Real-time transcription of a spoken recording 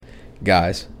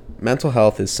Guys, mental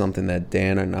health is something that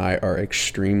Dan and I are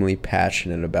extremely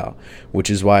passionate about, which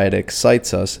is why it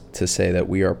excites us to say that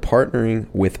we are partnering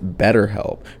with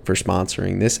BetterHelp for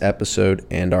sponsoring this episode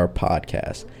and our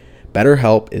podcast.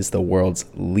 BetterHelp is the world's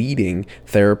leading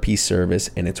therapy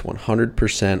service, and it's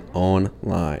 100%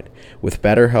 online. With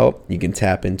BetterHelp, you can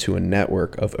tap into a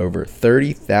network of over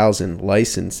 30,000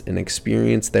 licensed and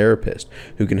experienced therapists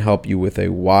who can help you with a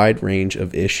wide range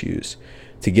of issues.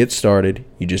 To get started,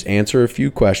 you just answer a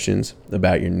few questions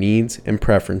about your needs and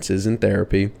preferences in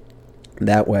therapy.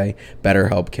 That way,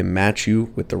 BetterHelp can match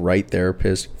you with the right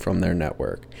therapist from their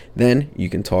network. Then you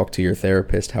can talk to your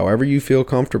therapist however you feel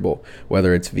comfortable,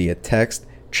 whether it's via text,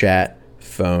 chat,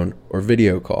 phone, or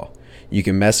video call. You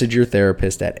can message your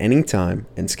therapist at any time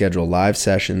and schedule live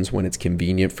sessions when it's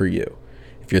convenient for you.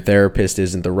 If your therapist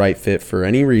isn't the right fit for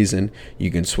any reason,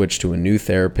 you can switch to a new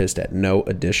therapist at no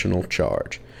additional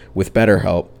charge. With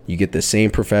BetterHelp, you get the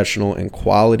same professional and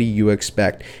quality you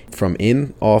expect from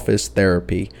in-office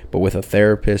therapy, but with a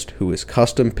therapist who is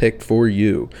custom-picked for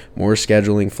you, more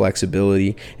scheduling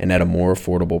flexibility, and at a more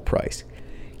affordable price.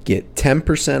 Get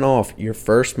 10% off your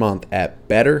first month at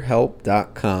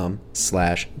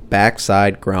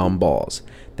betterhelp.com/backsidegroundballs.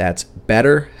 That's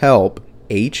BetterHelp,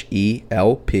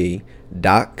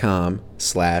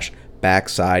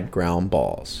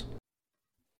 HELP.com/backsidegroundballs.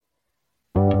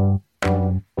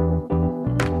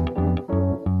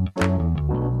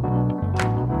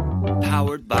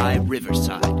 Powered by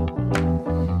Riverside.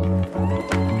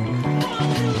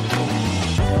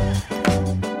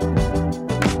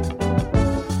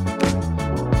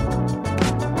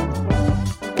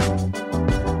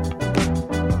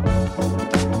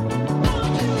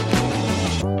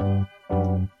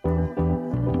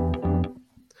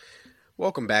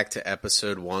 Welcome back to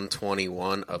episode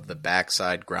 121 of the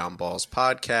Backside Ground Balls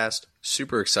podcast.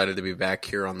 Super excited to be back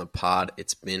here on the pod.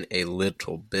 It's been a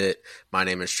little bit. My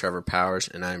name is Trevor Powers,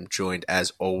 and I'm joined,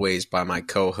 as always, by my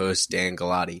co-host, Dan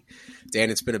Galati. Dan,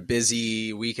 it's been a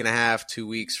busy week and a half, 2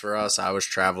 weeks for us. I was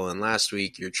traveling last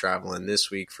week. You're traveling this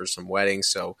week for some weddings,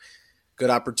 so good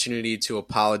opportunity to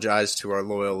apologize to our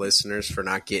loyal listeners for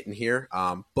not getting here.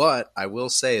 But I will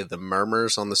say the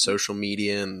murmurs on the social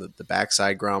media and the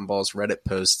Backside Ground Balls Reddit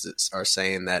posts are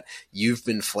saying that you've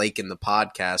been flaking the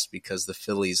podcast because the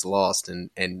Phillies lost and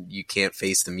you can't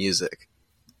face the music.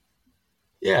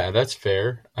 Yeah, that's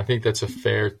fair. I think that's a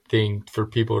fair thing for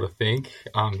people to think.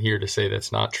 I'm here to say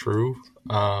that's not true.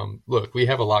 Look, we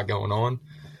have a lot going on.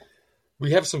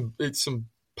 We have some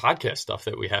podcast stuff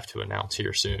that we have to announce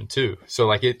here soon too.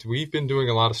 So we've been doing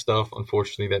a lot of stuff.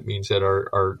 Unfortunately, that means that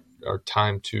our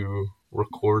time to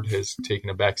record has taken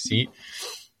a back seat.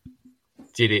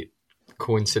 Did it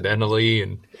coincidentally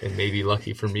and maybe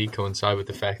lucky for me coincide with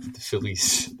the fact that the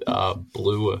Phillies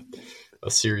blew a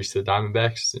series to the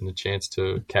Diamondbacks and a chance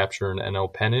to capture an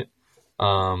NL pennant?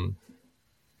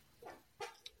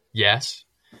 Yes.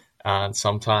 And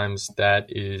sometimes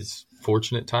that is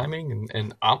fortunate timing,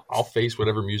 and I'll face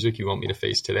whatever music you want me to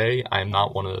face today. I am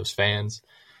not one of those fans.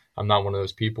 I'm not one of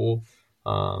those people.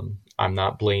 I'm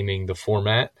not blaming the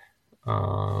format.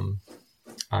 I'm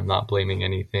not blaming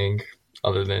anything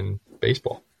other than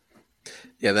baseball.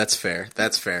 Yeah, that's fair.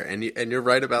 That's fair. And you're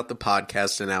right about the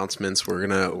podcast announcements. We're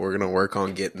gonna work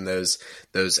on getting those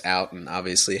out, and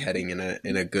obviously heading in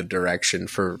a good direction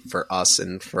for us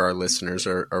and for our listeners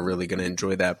are really gonna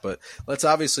enjoy that. But let's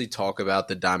obviously talk about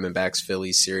the Diamondbacks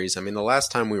Phillies series. I mean, the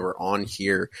last time we were on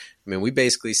here, we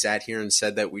basically sat here and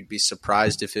said that we'd be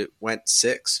surprised if it went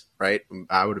 6, right?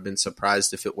 I would have been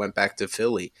surprised if it went back to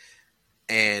Philly.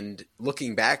 And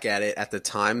looking back at it, at the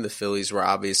time, the Phillies were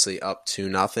obviously up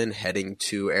 2-0 heading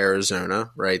to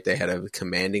Arizona, right? They had a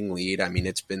commanding lead. I mean,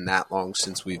 it's been that long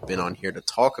since we've been on here to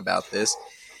talk about this.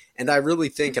 And I really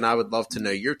think, and I would love to know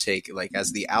your take, like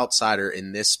as the outsider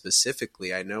in this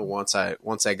specifically, I know once I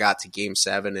got to Game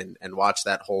 7 and watched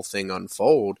that whole thing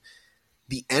unfold,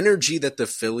 the energy that the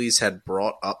Phillies had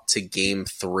brought up to Game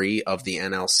 3 of the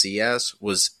NLCS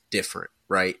was different,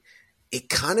 right? It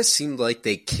kind of seemed like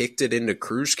they kicked it into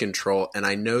cruise control, and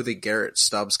I know that Garrett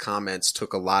Stubbs' comments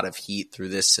took a lot of heat through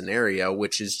this scenario,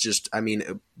 which is just,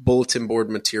 bulletin board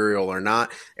material or not,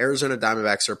 Arizona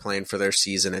Diamondbacks are playing for their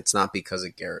season. It's not because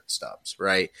of Garrett Stubbs,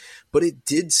 right? But it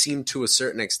did seem to a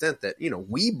certain extent that,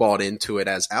 we bought into it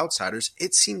as outsiders.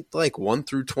 It seemed like 1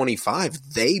 through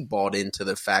 25, they bought into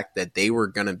the fact that they were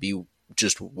going to be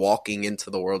just walking into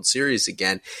the World Series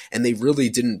again, and they really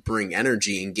didn't bring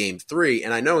energy in Game 3.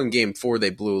 And I know in Game 4 they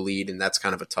blew a lead, and that's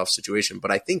kind of a tough situation, but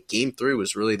I think Game 3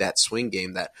 was really that swing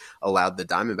game that allowed the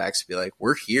Diamondbacks to be like,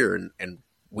 we're here and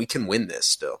we can win this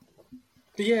still.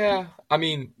 Yeah, I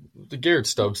mean, the Garrett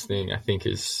Stubbs thing, I think,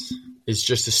 is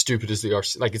just as stupid as the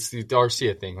RC. Like, it's the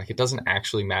Garcia thing. Like, it doesn't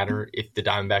actually matter if the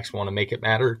Diamondbacks want to make it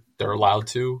matter. They're allowed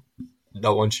to.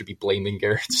 No one should be blaming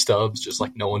Garrett Stubbs, just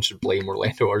like no one should blame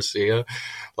Orlando Arcia.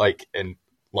 Like, and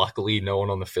luckily, no one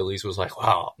on the Phillies was like,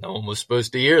 "Wow, no one was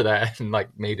supposed to hear that," and like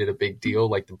made it a big deal.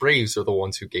 Like, the Braves are the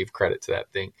ones who gave credit to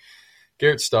that thing.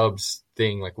 Garrett Stubbs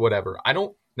thing, like, whatever. I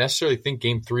don't necessarily think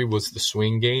Game 3 was the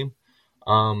swing game.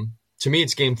 To me,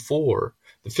 it's Game 4.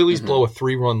 The Phillies blow a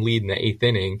 3-run lead in the 8th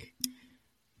inning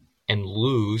and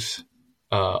lose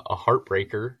a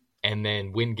heartbreaker, and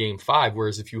then win Game 5.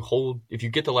 Whereas if you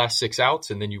get the last 6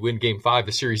 outs and then you win Game 5,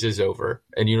 the series is over,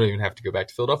 and you don't even have to go back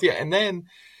to Philadelphia. And then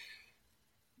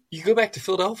you go back to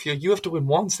Philadelphia, you have to win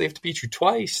once, they have to beat you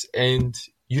twice, and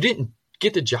you didn't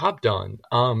get the job done.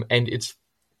 And it's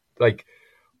like,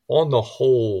 on the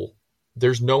whole,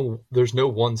 there's no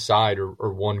one side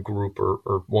or one group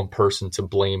or one person to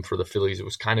blame for the Phillies. It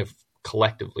was kind of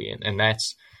collectively, and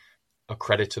that's a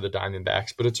credit to the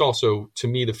Diamondbacks. But it's also, to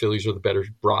me, the Phillies are the better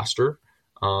roster.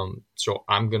 So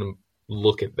I'm going to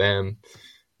look at them.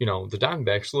 You know, the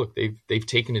Diamondbacks, look, they've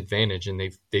taken advantage, and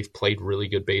they've played really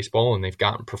good baseball, and they've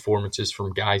gotten performances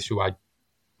from guys who I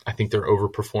think they're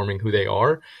overperforming who they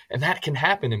are, and that can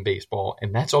happen in baseball,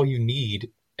 and that's all you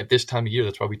need at this time of year.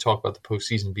 That's why we talk about the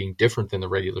postseason being different than the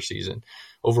regular season.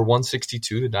 Over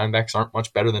 162, the Diamondbacks aren't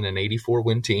much better than an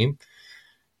 84-win team.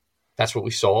 That's what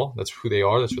we saw. That's who they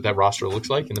are. That's what that roster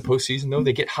looks like. In the postseason, though,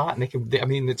 they get hot, and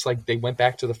it's like they went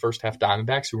back to the first half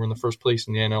Diamondbacks, who were in the first place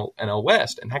in the NL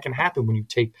West, and that can happen when you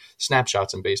take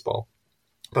snapshots in baseball.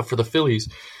 But for the Phillies,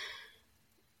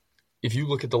 if you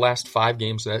look at the last 5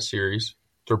 games of that series,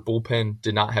 their bullpen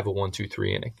did not have a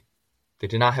 1-2-3 inning. They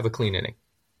did not have a clean inning.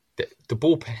 The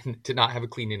bullpen did not have a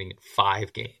clean inning in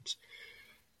 5 games.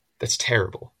 That's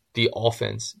terrible. The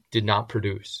offense did not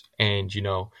produce. And, you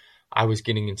know, I was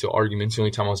getting into arguments. The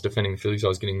only time I was defending the Phillies, I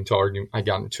was getting into argument. I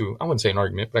wouldn't say an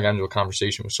argument, but I got into a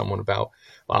conversation with someone about,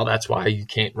 well, that's why you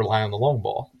can't rely on the long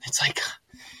ball. It's like,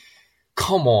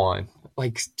 come on,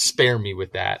 like, spare me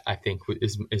with that, I think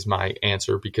is my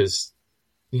answer, because,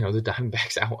 you know, the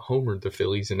Diamondbacks out-homered the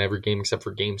Phillies in every game except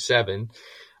for Game 7.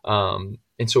 And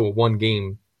so a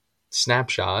 1-game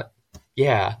snapshot,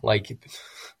 yeah, like,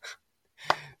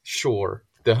 sure,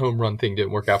 the home run thing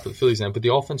didn't work out for the Phillies then, but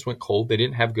the offense went cold. They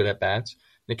didn't have good at-bats.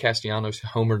 Nick Castellanos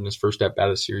homered in his first at-bat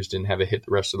of the series, didn't have a hit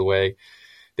the rest of the way.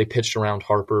 They pitched around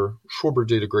Harper. Schwarber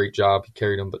did a great job. He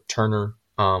carried him, but Turner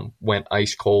went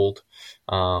ice cold.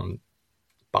 Baumann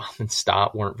and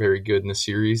Stott weren't very good in the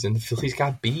series, and the Phillies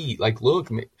got beat. Like, look,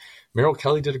 Merrill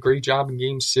Kelly did a great job in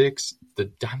Game 6. The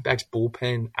Diamondbacks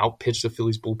bullpen outpitched the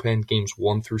Phillies bullpen games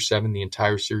 1 through 7. The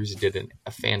entire series did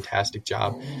a fantastic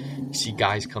job. You see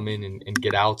guys come in and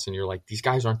get outs, and you're like, these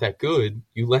guys aren't that good.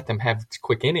 You let them have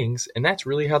quick innings, and that's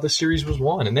really how the series was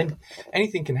won. And then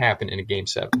anything can happen in a Game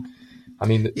 7. I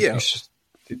mean, the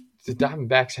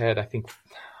Diamondbacks had, I think,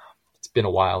 it's been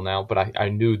a while now, but I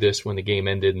knew this when the game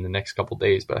ended in the next couple of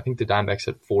days, but I think the Diamondbacks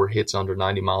had 4 hits under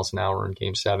 90 miles an hour in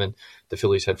Game 7. The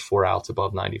Phillies had 4 outs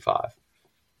above 95.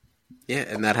 Yeah,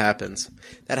 and that happens.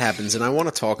 That happens. And I want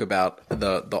to talk about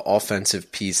the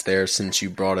offensive piece there, since you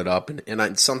brought it up. And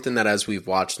it's something that, as we've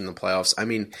watched in the playoffs, I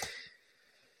mean,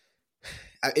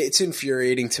 it's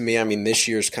infuriating to me. I mean, this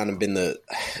year's kind of been they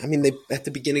at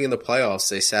the beginning of the playoffs,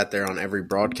 they sat there on every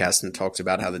broadcast and talked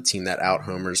about how the team that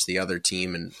out-homers the other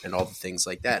team and all the things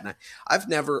like that. And I've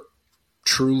never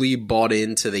truly bought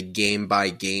into the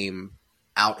game-by-game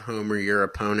out-homer your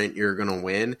opponent, you're going to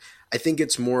win. I think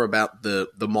it's more about the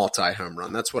multi-home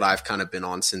run. That's what I've kind of been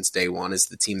on since day one, is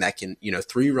the team that can,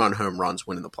 3-run home runs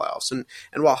win in the playoffs. And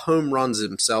while home runs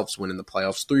themselves win in the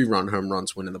playoffs, 3-run home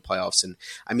runs win in the playoffs. And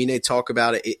I mean, they talk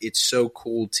about it. It's so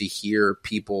cool to hear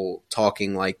people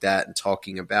talking like that and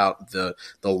talking about the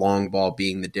long ball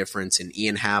being the difference. And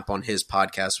Ian Happ on his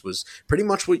podcast was pretty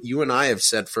much what you and I have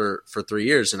said for 3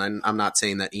 years. And I'm not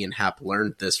saying that Ian Happ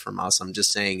learned this from us. I'm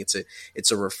just saying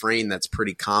it's a refrain that's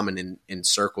pretty common in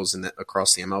circles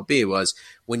across the MLB, was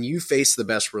when you face the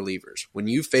best relievers, when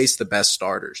you face the best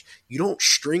starters, you don't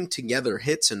string together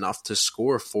hits enough to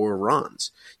score 4 runs.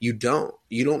 You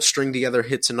don't string together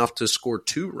hits enough to score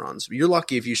 2 runs. You're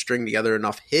lucky if you string together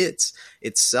enough hits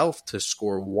itself to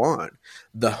score 1.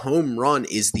 The home run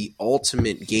is the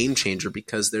ultimate game changer,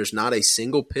 because there's not a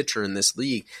single pitcher in this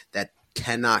league that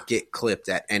cannot get clipped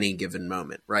at any given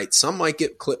moment, right? Some might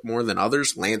get clipped more than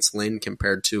others. Lance Lynn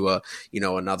compared to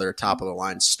another top of the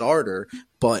line starter,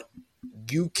 but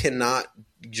you cannot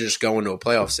just go into a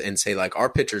playoffs and say, like, our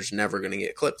pitcher's never going to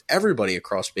get clipped. Everybody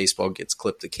across baseball gets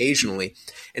clipped occasionally,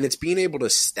 and it's being able to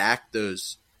stack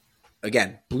those,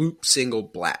 again, bloop, single,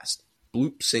 blast.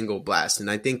 bloop single blast. And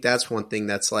I think that's one thing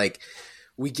that's like,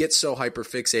 we get so hyper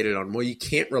fixated on, well, you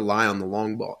can't rely on the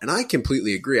long ball. And I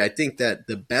completely agree. I think that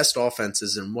the best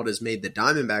offenses and what has made the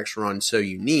Diamondbacks run so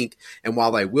unique, and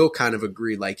while I will kind of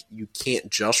agree, like, you can't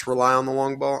just rely on the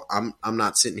long ball, I'm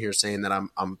not sitting here saying that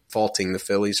I'm faulting the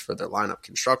Phillies for their lineup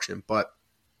construction, but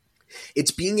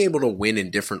it's being able to win in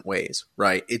different ways,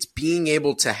 right? It's being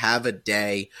able to have a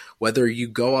day, whether you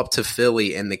go up to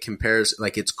Philly and the comparison,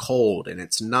 like, it's cold and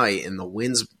it's night and the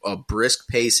wind's a brisk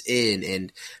pace in,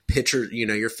 and pitcher,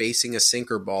 you're facing a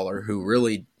sinker baller who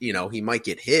really, he might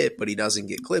get hit, but he doesn't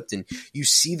get clipped. And you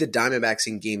see the Diamondbacks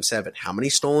in Game 7. How many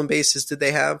stolen bases did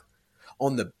they have?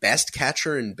 On the best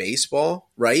catcher in baseball,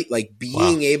 right? Like,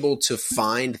 being able to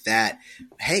find that,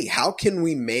 hey, how can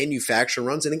we manufacture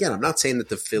runs? And again, I'm not saying that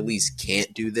the Phillies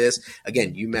can't do this.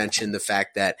 Again, you mentioned the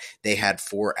fact that they had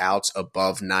 4 outs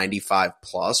above 95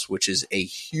 plus, which is a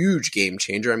huge game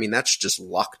changer. I mean, that's just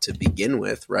luck to begin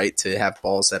with, right? To have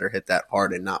balls that are hit that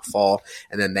hard and not fall.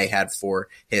 And then they had 4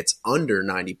 hits under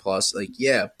 90 plus. Like,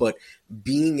 yeah, but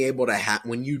being able to have,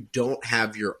 when you don't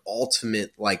have your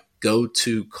ultimate, like,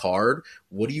 go-to card,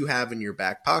 what do you have in your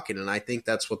back pocket? And I think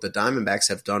that's what the Diamondbacks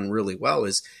have done really well,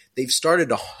 is they've started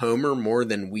to homer more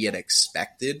than we had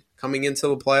expected coming into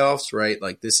the playoffs, right?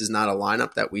 Like, this is not a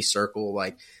lineup that we circle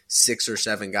like 6 or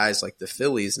 7 guys like the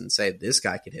Phillies and say, this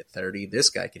guy could hit 30, this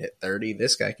guy could hit 30,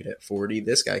 this guy could hit 40,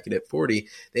 this guy could hit 40.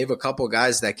 They have a couple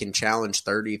guys that can challenge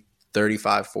 30,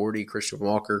 35, 40, Christian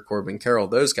Walker, Corbin Carroll,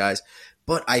 those guys.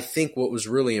 But I think what was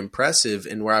really impressive,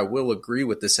 and where I will agree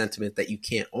with the sentiment that you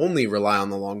can't only rely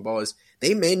on the long ball, is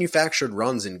they manufactured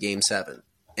runs in Game 7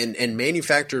 and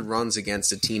manufactured runs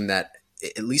against a team that,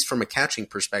 at least from a catching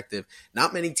perspective,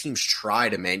 not many teams try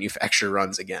to manufacture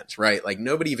runs against, right? Like,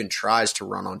 nobody even tries to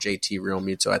run on JT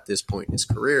Realmuto at this point in his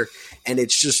career. And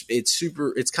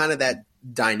it's kind of that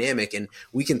dynamic, and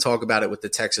we can talk about it with the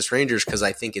Texas Rangers, because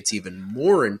I think it's even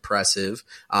more impressive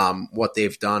what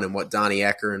they've done and what Donnie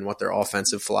Ecker and what their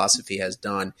offensive philosophy has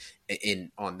done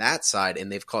on that side.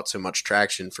 And they've caught so much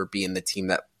traction for being the team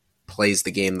that plays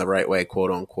the game the right way,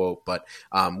 quote unquote. But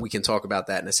we can talk about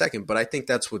that in a second. But I think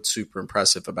that's what's super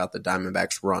impressive about the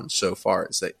Diamondbacks' run so far,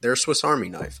 is that they're a Swiss Army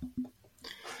knife.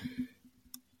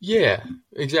 Yeah,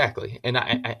 exactly. And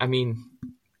I mean,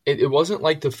 it wasn't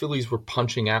like the Phillies were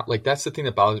punching out. Like, that's the thing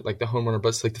that bothers, like, the home runner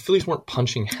butts. Like, the Phillies weren't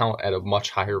punching out at a much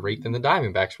higher rate than the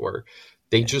Diamondbacks were.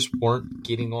 They just weren't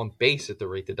getting on base at the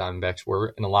rate the Diamondbacks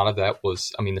were. And a lot of that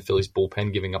was, I mean, the Phillies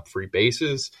bullpen giving up free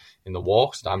bases in the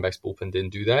walks. The Diamondbacks bullpen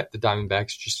didn't do that. The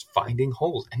Diamondbacks just finding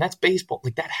holes. And that's baseball.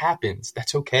 Like, that happens.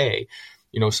 That's okay.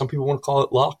 Some people want to call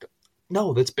it luck.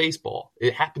 No, that's baseball.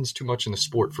 It happens too much in the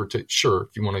sport sure,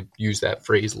 if you want to use that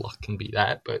phrase, luck can be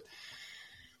that. But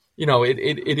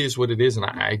it is what it is, and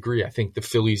I agree. I think the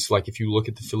Phillies, like, if you look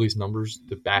at the Phillies numbers,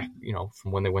 the back,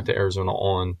 from when they went to Arizona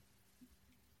on,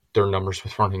 their numbers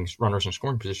with runners in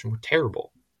scoring position were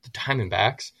terrible. The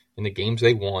Diamondbacks, in the games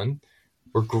they won,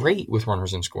 were great with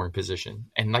runners in scoring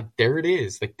position. And, like, there it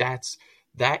is. Like,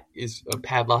 that is a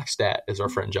padlock stat, as our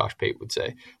friend Josh Pate would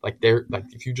say. Like,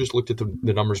 if you just looked at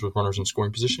the numbers with runners in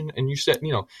scoring position, and you said,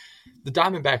 the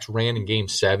Diamondbacks ran in Game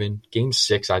 7. Game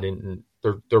 6,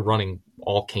 their running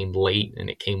all came late, and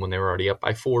it came when they were already up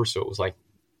by 4. So it was like,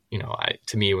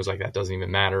 to me, it was like, that doesn't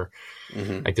even matter.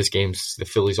 Mm-hmm. Like, this game's, the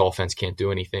Phillies offense can't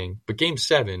do anything. But Game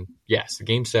 7, yes,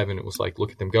 Game 7, it was like,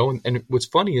 look at them go. And what's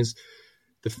funny is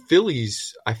the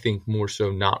Phillies, I think, more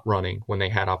so not running when they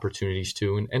had opportunities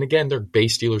to. And again, their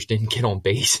base stealers didn't get on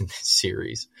base in this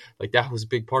series. Like, that was a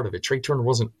big part of it. Trey Turner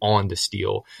wasn't on to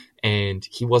steal, and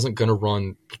he wasn't going to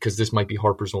run because this might be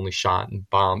Harper's only shot and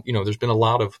bomb. There's been a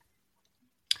lot of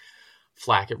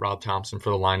flack at Rob Thompson for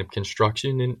the lineup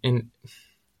construction, and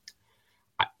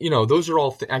those are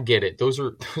all I get it. Those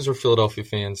are Philadelphia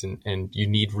fans, and you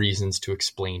need reasons to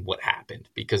explain what happened,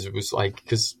 because it was like,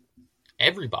 because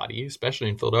everybody, especially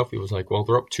in Philadelphia, was like, well,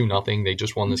 they're up 2-0. They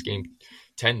just won this game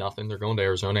 10-0. They're going to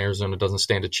Arizona. Arizona doesn't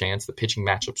stand a chance. The pitching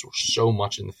matchups were so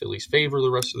much in the Phillies' favor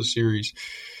the rest of the series.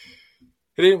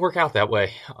 It didn't work out that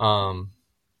way.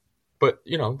 But,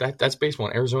 that's baseball.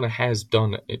 And Arizona has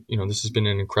done, this has been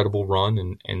an incredible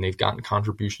run, and they've gotten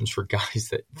contributions from guys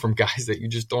that you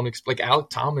just don't expect. Like, Alek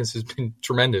Thomas has been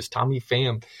tremendous. Tommy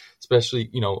Pham,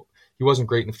 especially, he wasn't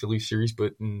great in the Phillies series,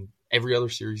 but in every other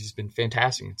series he's been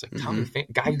fantastic. It's like, Tommy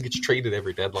Pham, guy who gets traded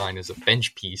every deadline is a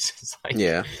bench piece. It's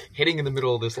like, hitting in the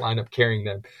middle of this lineup, carrying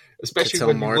them. Especially Ketel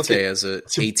when Marte you look at as a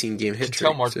 18-game hit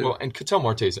Ketel streak. Marte, and Ketel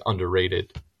Marte is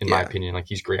underrated, in my opinion. Like,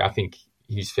 he's great. I think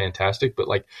he's fantastic. But,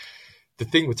 like, the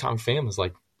thing with Tommy Pham is,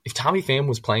 like, if Tommy Pham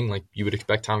was playing like you would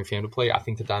expect Tommy Pham to play, I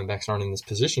think the Diamondbacks aren't in this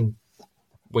position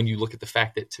when you look at the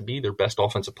fact that, to me, their best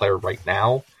offensive player right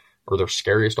now or their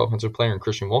scariest offensive player in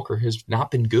Christian Walker has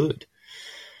not been good.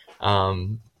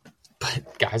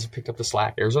 But guys have picked up the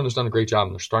slack. Arizona's done a great job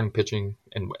in their starting pitching,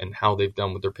 and how they've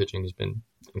done with their pitching has been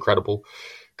incredible,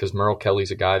 because Merrill Kelly's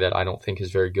a guy that I don't think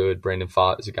is very good. Brandon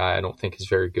Pfaadt is a guy I don't think is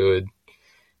very good.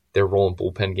 They're rolling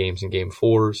bullpen games in game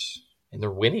fours, and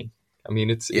they're winning. I mean,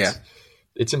 it's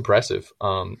impressive.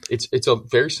 It's a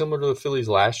very similar to the Phillies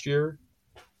last year.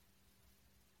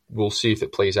 We'll see if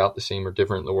it plays out the same or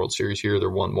different in the World Series here. They're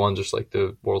 1-1, just like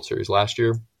the World Series last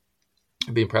year.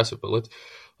 It'd be impressive, but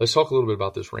let's talk a little bit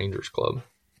about this Rangers club.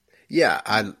 Yeah,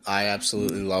 I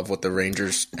absolutely love what the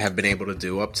Rangers have been able to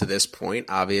do up to this point.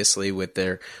 Obviously, with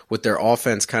their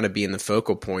offense kind of being the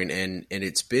focal point, and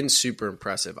it's been super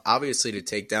impressive. Obviously, to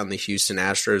take down the Houston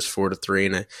Astros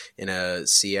 4-3 in a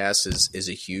CS is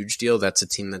a huge deal. That's a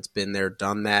team that's been there,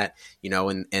 done that,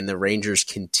 and the Rangers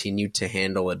continue to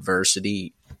handle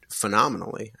adversity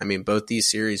phenomenally. I mean, both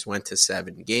these series went to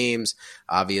 7 games.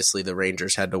 Obviously, the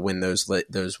Rangers had to win those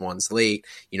ones late.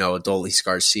 Adolis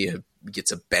Garcia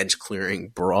gets a bench clearing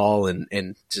brawl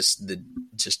and just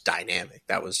dynamic.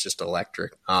 That was just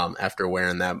electric. After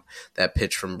wearing that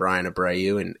pitch from Brian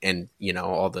Abreu and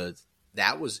all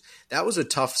that was a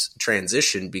tough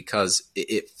transition, because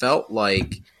it felt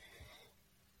like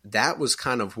that was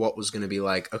kind of what was going to be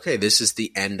like, okay, this is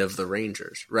the end of the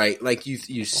Rangers, right? Like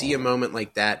you see a moment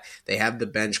like that, they have the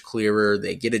bench clearer,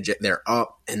 they they're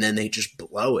up, and then they just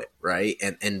blow it, right?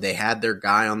 And they had their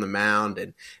guy on the mound,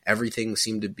 and everything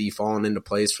seemed to be falling into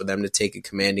place for them to take a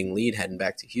commanding lead heading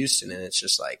back to Houston, and it's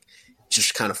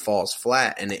just kind of falls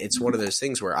flat. And it's one of those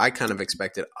things where I kind of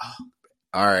expected,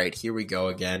 all right, here we go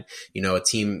again. A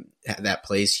team that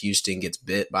plays Houston gets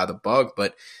bit by the bug,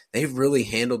 but they've really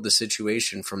handled the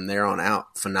situation from there on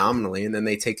out phenomenally. And then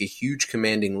they take a huge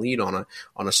commanding lead on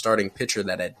a starting pitcher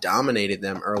that had dominated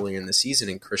them earlier in the season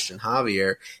in Christian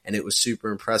Javier. And it was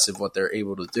super impressive what they're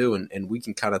able to do. And we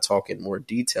can kind of talk in more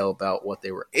detail about what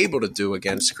they were able to do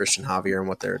against Christian Javier and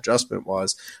what their adjustment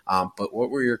was. But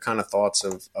what were your kind of thoughts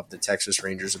of the Texas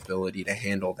Rangers' ability to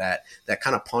handle that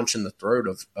kind of punch in the throat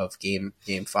of game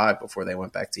 5 before they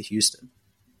went back to Houston?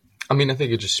 I mean, I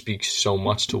think it just speaks so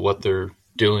much to what they're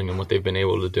doing and what they've been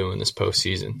able to do in this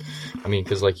postseason. I mean,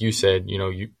 because like you said,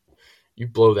 you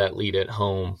blow that lead at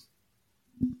home,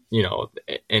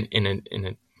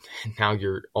 and now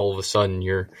you're all of a sudden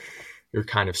you're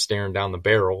kind of staring down the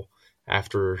barrel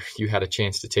after you had a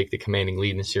chance to take the commanding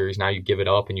lead in the series. Now you give it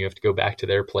up and you have to go back to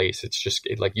their place. It's just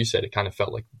like you said, it kind of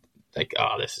felt like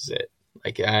this is it.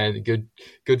 Like, I had a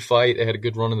good fight. They had a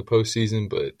good run in the postseason,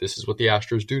 but this is what the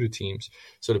Astros do to teams.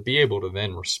 So to be able to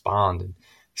then respond, and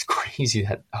it's crazy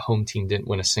that a home team didn't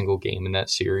win a single game in that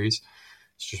series.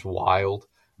 It's just wild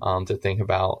to think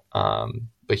about.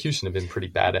 But Houston have been pretty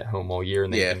bad at home all year,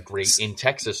 and they've been great in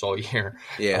Texas all year.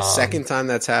 Yeah, second time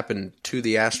that's happened to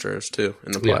the Astros too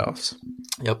in the playoffs.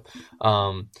 Yep.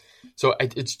 So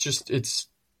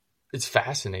it's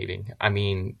fascinating. I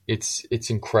mean, it's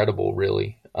incredible,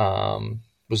 really. It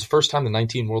was the first time in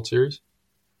 19 World Series.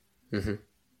 Mm-hmm.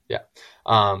 Yeah.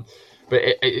 But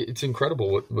it's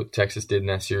incredible what Texas did in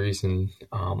that series, and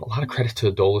a lot of credit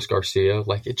to Adolis Garcia.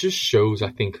 Like, it just shows,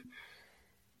 I think,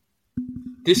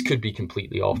 this could be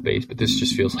completely off base, but this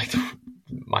just feels like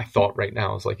my thought right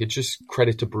now is like, it's just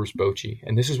credit to Bruce Bochy.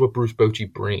 And this is what Bruce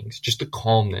Bochy brings, just the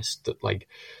calmness that, like,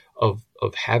 of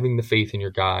having the faith in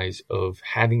your guys, of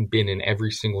having been in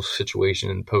every single situation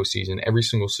in the postseason, every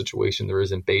single situation there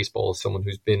is in baseball, as someone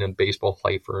who's been a baseball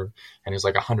lifer and is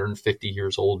like 150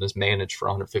 years old and has managed for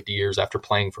 150 years after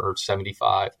playing for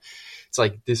 75. It's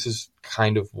like, this is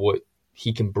kind of what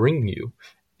he can bring you,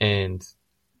 and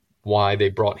why they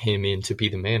brought him in to be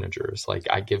the manager. It's like,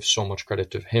 I give so much credit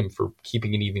to him for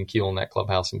keeping an even keel in that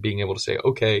clubhouse and being able to say,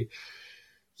 okay,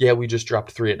 yeah, we just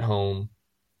dropped 3 at home.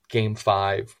 Game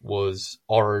 5 was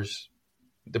ours.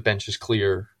 The bench is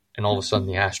clear, and all of a sudden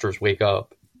the Astros wake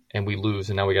up and we lose,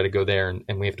 and now we got to go there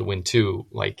and we have to win 2.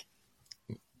 Like,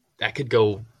 that could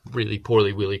go really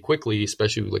poorly really quickly,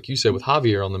 especially like you said with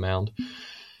Javier on the mound.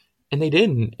 And they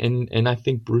didn't. And I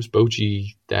think Bruce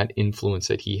Bochy, that influence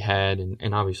that he had,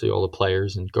 and obviously all the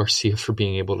players, and Garcia for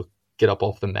being able to get up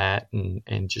off the mat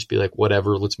and just be like,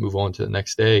 whatever, let's move on to the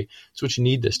next day. It's what you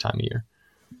need this time of year.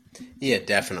 Yeah,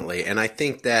 definitely. And I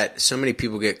think that so many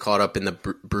people get caught up in the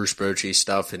Bruce Bochy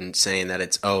stuff and saying that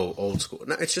it's, old school.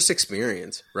 No, it's just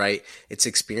experience, right? It's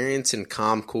experience and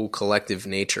calm, cool, collective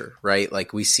nature, right?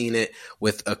 Like, we've seen it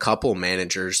with a couple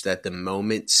managers that the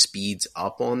moment speeds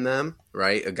up on them,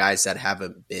 right? Guys that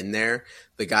haven't been there,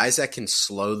 the guys that can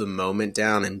slow the moment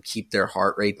down and keep their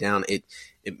heart rate down,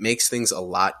 it makes things a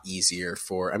lot easier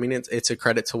for, I mean, it's a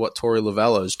credit to what Torey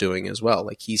Lovello is doing as well.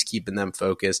 Like, he's keeping them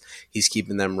focused. He's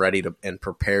keeping them ready to and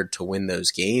prepared to win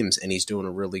those games. And he's doing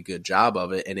a really good job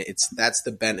of it. And that's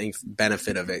the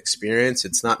benefit of experience.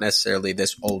 It's not necessarily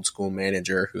this old school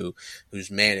manager who's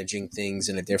managing things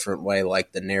in a different way,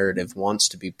 like the narrative wants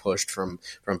to be pushed from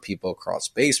people across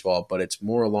baseball, but it's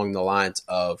more along the lines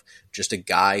of just a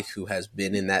guy who has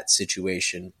been in that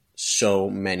situation so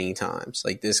many times.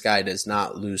 Like, this guy does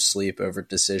not lose sleep over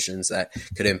decisions that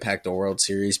could impact the World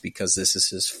Series because this is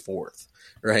his fourth,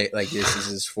 right? Like, this is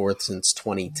his fourth since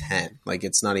 2010. Like,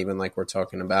 it's not even like we're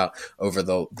talking about over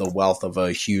the wealth of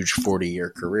a huge 40-year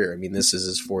career. I mean, this is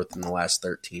his fourth in the last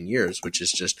 13 years, which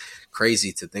is just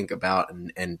crazy to think about.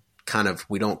 And kind of,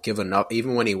 we don't give enough,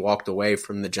 even when he walked away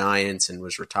from the Giants and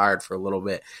was retired for a little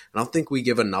bit, I don't think we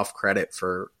give enough credit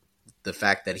for the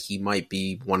fact that he might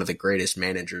be one of the greatest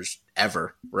managers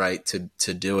ever, right?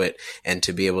 To do it and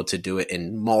to be able to do it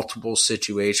in multiple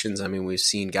situations. I mean, we've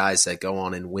seen guys that go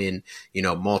on and win,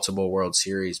 multiple World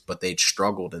Series, but they'd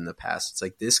struggled in the past. It's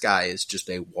like, this guy is just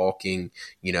a walking,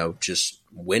 just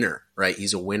winner, right?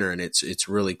 He's a winner, and it's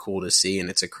really cool to see, and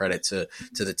it's a credit to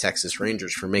the Texas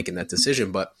Rangers for making that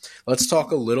decision. But let's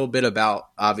talk a little bit about,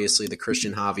 obviously, the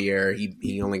Christian Javier.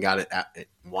 He only got it at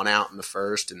 1 out in the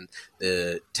first, and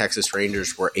the Texas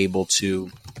Rangers were able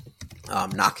to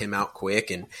knock him out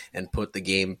quick and put the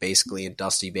game basically in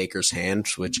Dusty Baker's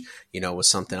hands, which, was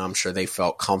something I'm sure they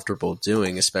felt comfortable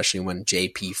doing, especially when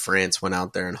JP France went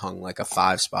out there and hung like a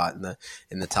 5 spot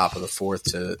in the top of the fourth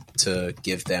to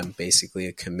give them basically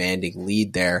a commanding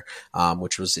lead there,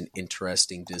 which was an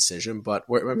interesting decision. But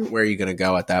where are you going to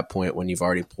go at that point when you've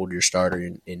already pulled your starter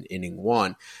in inning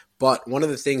 1? But one of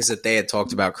the things that they had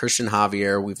talked about, Christian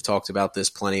Javier, we've talked about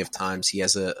this plenty of times. He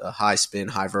has a high spin,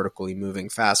 high vertically moving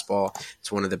fastball.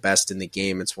 It's one of the best in the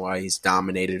game. It's why he's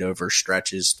dominated over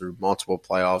stretches through multiple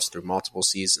playoffs, through multiple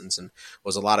seasons, and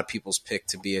was a lot of people's pick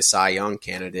to be a Cy Young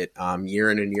candidate year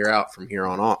in and year out from here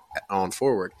on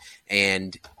forward.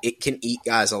 And it can eat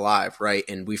guys alive, right?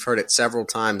 And we've heard it several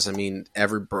times. I mean,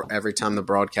 every time the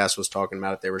broadcast was talking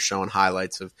about it, they were showing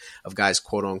highlights of guys,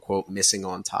 quote unquote, missing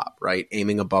on top, right?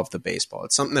 Aiming above the baseball.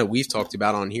 It's something that we've talked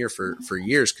about on here for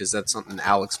years, because that's something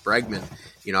Alex Bregman,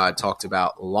 I talked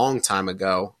about a long time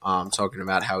ago, talking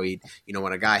about how he,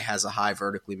 when a guy has a high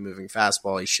vertically moving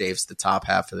fastball, he shaves the top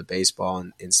half of the baseball,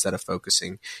 and instead of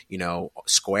focusing,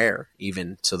 square,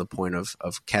 even to the point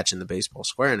of catching the baseball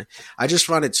square. And I just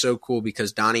find it so cool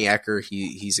because Donnie Ecker,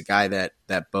 he's a guy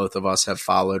that both of us have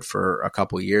followed for a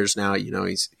couple years now.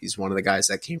 He's one of the guys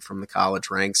that came from the college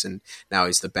ranks, and now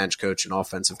he's the bench coach and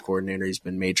offensive coordinator. He's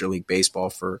been Major League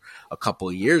Baseball for a couple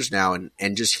of years now,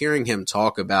 and just hearing him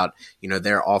talk about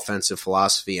their offensive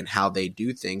philosophy and how they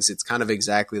do things, it's kind of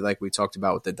exactly like we talked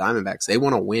about with the Diamondbacks. They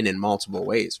want to win in multiple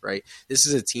ways, right? This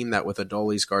is a team that, with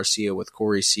Adolis Garcia, with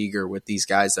Corey Seager, with these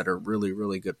guys that are really,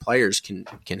 really good players, can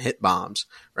hit bombs,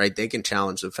 right? They can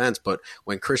challenge the fence. But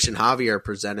when Christian Javier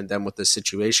presented them with a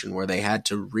situation where they had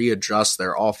to readjust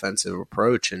their offensive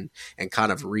approach and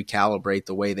kind of recalibrate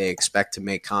the way they expect to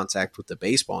make contact with the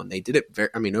baseball, and they did it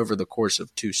over the course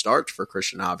of 2 starts for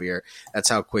Christian Javier, that's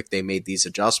how quick they made these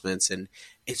adjustments. And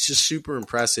it's just super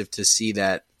impressive to see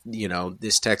that,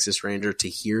 this Texas Ranger, to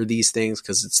hear these things,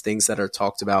 because it's things that are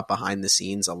talked about behind the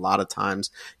scenes a lot of times,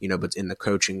 but in the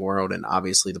coaching world and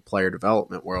obviously the player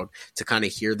development world, to kind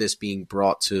of hear this being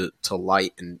brought to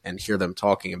light and hear them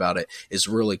talking about it is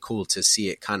really cool to see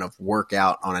it kind of work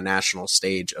out on a national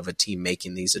stage of a team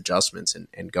making these adjustments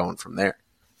and going from there.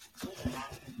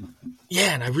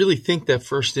 Yeah, and I really think that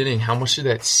first inning, how much of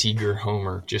that Seager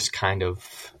homer just kind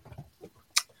of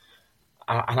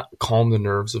calm the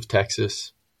nerves of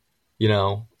Texas,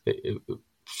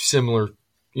 similar,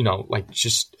 like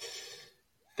just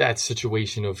that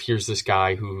situation of, here's this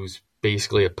guy who's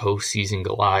basically a postseason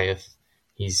Goliath.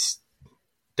 He's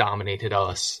dominated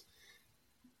us,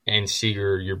 and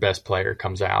Seager, your best player,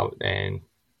 comes out and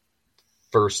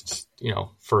first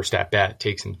at bat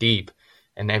takes him deep,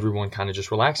 and everyone kind of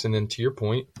just relaxed. And then, to your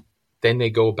point, then they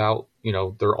go about,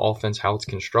 their offense, how it's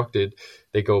constructed.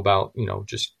 They go about,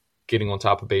 just getting on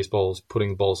top of baseballs,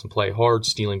 putting balls in play hard,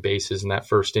 stealing bases in that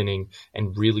first inning,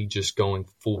 and really just going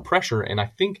full pressure. And I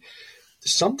think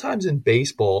sometimes in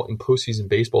baseball, in postseason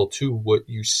baseball too, what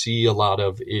you see a lot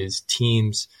of is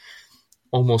teams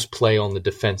almost play on the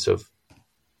defensive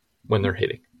when they're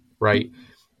hitting, right?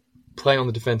 Play on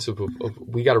the defensive of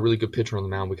we got a really good pitcher on the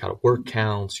mound. We got to work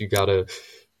counts. You got to,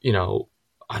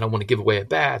 I don't want to give away at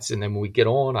bats. And then when we get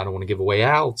on, I don't want to give away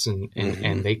outs. And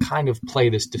they kind of play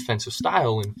this defensive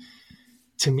style. And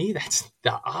to me, that's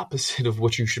the opposite of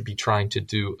what you should be trying to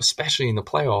do, especially in the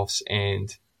playoffs.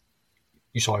 And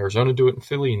you saw Arizona do it in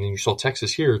Philly, and then you saw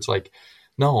Texas here. It's like,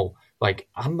 no, like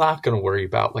I'm not going to worry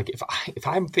about, like if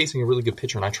I'm facing a really good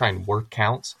pitcher and I try and work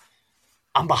counts,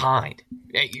 I'm behind.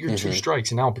 You're two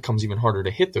strikes, and now it becomes even harder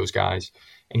to hit those guys,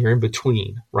 and you're in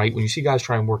between, right? When you see guys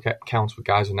try and work counts with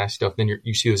guys and that stuff, then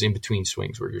you see those in-between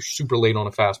swings where you're super late on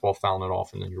a fastball, fouling it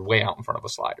off, and then you're way out in front of a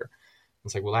slider.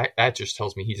 It's like, well, that just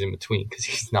tells me he's in between because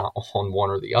he's not on one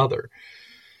or the other.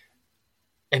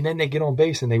 And then they get on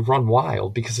base and they run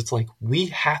wild because it's like, we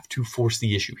have to force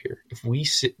the issue here. If we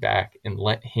sit back and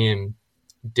let him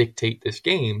dictate this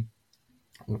game,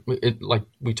 like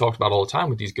we talked about all the time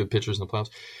with these good pitchers in the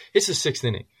playoffs, it's the sixth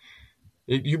inning.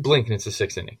 You blink and it's the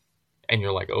sixth inning. And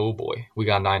you're like, oh boy, we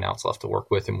got 9 outs left to work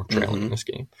with and we're trailing in this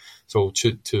game. So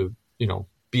to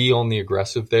be on the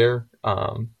aggressive there,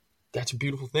 that's a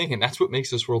beautiful thing. And that's what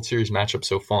makes this World Series matchup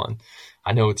so fun.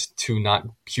 I know it's two not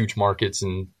huge markets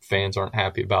and fans aren't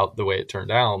happy about the way it turned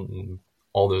out and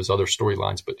all those other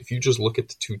storylines. But if you just look at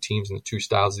the two teams and the two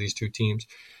styles of these two teams,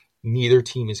 neither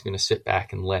team is going to sit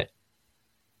back and let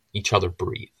each other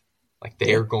breathe. Like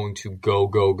they are going to go,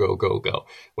 go, go, go, go.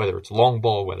 Whether it's long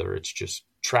ball, whether it's just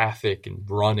traffic and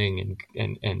running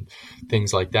and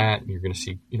things like that. And you're going to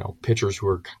see, pitchers who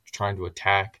are trying to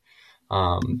attack.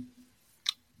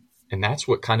 And that's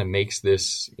what kind of makes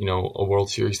this, a World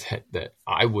Series that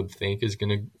I would think is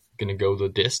going to go the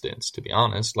distance, to be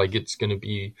honest. Like it's going to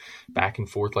be back and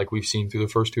forth like we've seen through the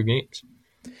first two games.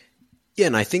 Yeah,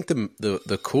 and I think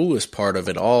the coolest part of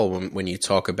it all when you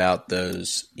talk about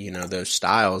those, those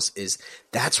styles is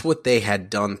that's what they had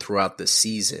done throughout the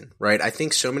season, right? I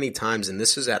think so many times, and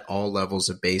this is at all levels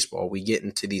of baseball, we get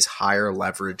into these higher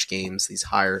leverage games, these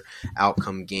higher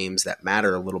outcome games that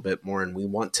matter a little bit more, and we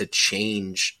want to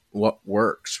change what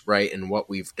works, right? And what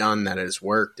we've done that has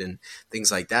worked and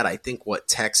things like that. I think what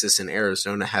Texas and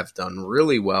Arizona have done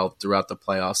really well throughout the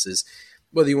playoffs is,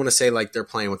 whether you want to say like they're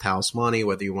playing with house money,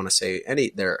 whether you want to say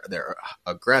they're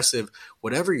aggressive,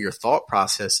 whatever your thought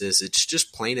process is, it's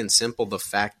just plain and simple the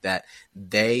fact that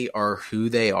they are who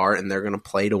they are and they're going to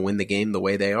play to win the game the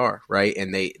way they are, right?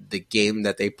 And the game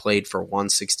that they played for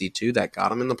 162 that got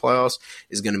them in the playoffs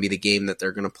is going to be the game that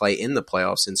they're going to play in the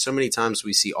playoffs. And so many times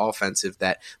we see offensive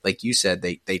that, like you said,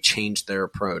 they change their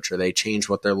approach or they change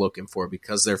what they're looking for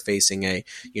because they're facing a,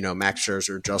 Max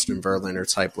Scherzer, Justin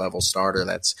Verlander type level starter.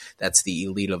 That's the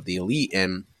elite of the elite.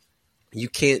 And you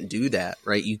can't do that,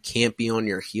 right? You can't be on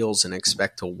your heels and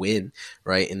expect to win,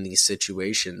 right, in these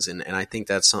situations. And I think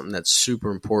that's something that's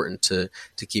super important to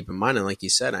keep in mind. And like you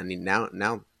said, I mean,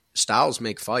 now styles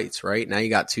make fights, right? Now you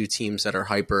got two teams that are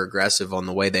hyper aggressive on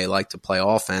the way they like to play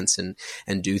offense and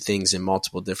do things in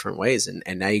multiple different ways.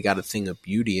 And now you got a thing of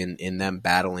beauty in them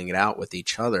battling it out with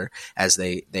each other as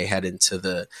they head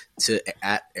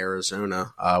at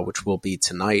Arizona, which will be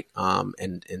tonight,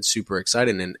 and super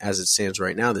exciting. And as it stands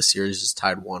right now, the series is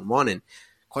tied 1-1. And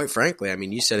quite frankly, I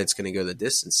mean, you said it's going to go the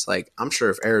distance. Like, I'm sure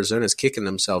if Arizona's kicking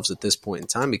themselves at this point in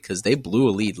time because they blew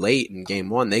a lead late in game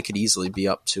one, they could easily be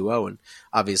up 2-0. And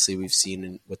obviously we've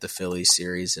seen with the Phillies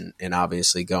series and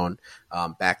obviously going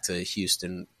back to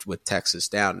Houston with Texas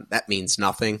down, that means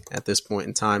nothing at this point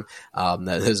in time.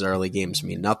 Those early games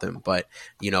mean nothing. But,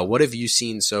 what have you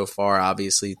seen so far?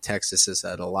 Obviously, Texas has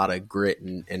had a lot of grit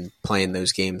and playing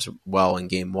those games well in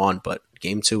game one, but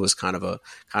game two was kind of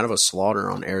a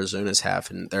slaughter on Arizona's half,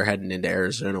 and they're heading into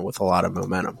Arizona with a lot of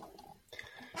momentum.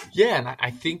 Yeah, and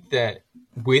I think that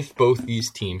with both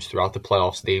these teams throughout the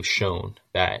playoffs, they've shown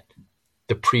that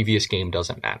the previous game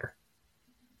doesn't matter.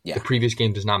 Yeah. The previous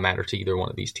game does not matter to either one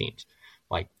of these teams.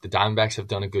 Like, the Diamondbacks have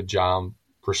done a good job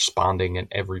responding at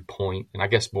every point, and I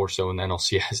guess more so in the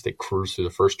NLCS, they cruised through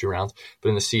the first two rounds. But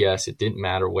in the CS, it didn't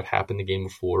matter what happened the game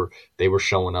before. They were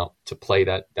showing up to play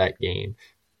that game.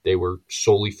 They were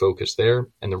solely focused there,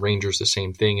 and the Rangers the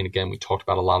same thing. And again, we talked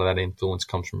about a lot of that influence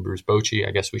comes from Bruce Bochy.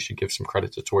 I guess we should give some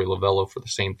credit to Torey Lovello for the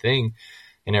same thing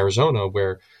in Arizona,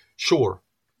 where, sure,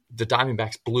 the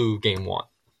Diamondbacks blew game one.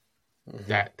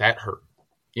 Mm-hmm. That hurt.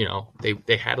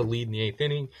 They had a lead in the eighth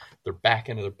inning. They're back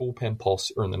into their bullpen.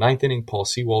 In the ninth inning, Paul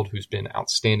Sewald, who's been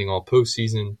outstanding all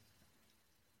postseason,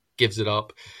 gives it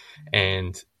up,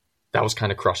 and that was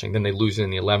kind of crushing. Then they lose it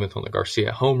in the 11th on the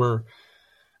Garcia homer.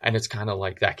 And it's kind of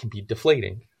like that can be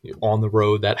deflating. On the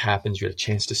road, that happens. You had a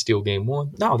chance to steal game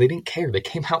one. No, they didn't care. They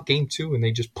came out game two, and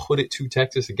they just put it to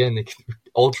Texas. Again, they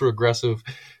ultra aggressive.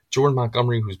 Jordan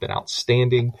Montgomery, who's been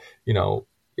outstanding,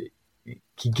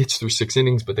 he gets through 6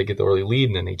 innings, but they get the early lead,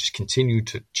 and then they just continue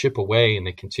to chip away, and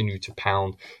they continue to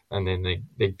pound, and then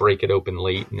they break it open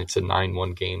late, and it's a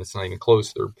 9-1 game. It's not even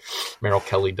close. Merrill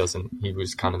Kelly he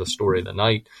was kind of the story of the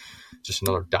night. Just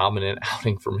another dominant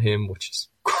outing from him, which is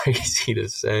crazy to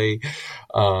say.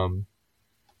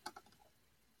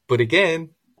 But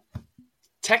again,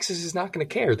 Texas is not going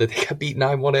to care that they got beat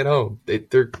 9-1 at home.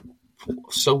 They're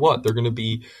so what? They're going to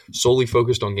be solely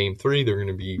focused on game 3. They're going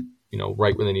to be,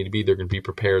 right where they need to be. They're going to be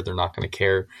prepared. They're not going to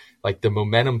care. Like, the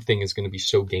momentum thing is going to be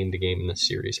so game to game in this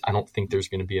series. I don't think there's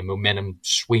going to be a momentum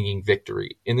swinging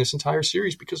victory in this entire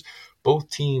series because both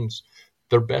teams,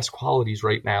 their best qualities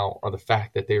right now are the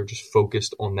fact that they are just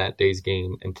focused on that day's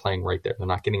game and playing right there. They're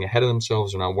not getting ahead of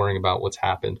themselves. They're not worrying about what's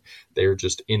happened. They're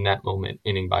just in that moment,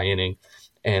 inning by inning.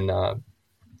 And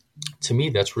to me,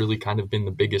 that's really kind of been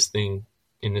the biggest thing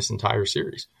in this entire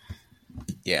series.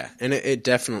 Yeah, and it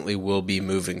definitely will be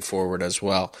moving forward as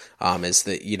well. Is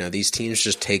that, these teams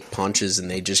just take punches and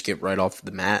they just get right off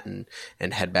the mat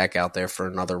and head back out there for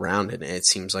another round, and it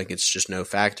seems like it's just no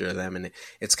factor to them. And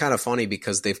it's kind of funny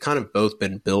because they've kind of both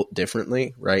been built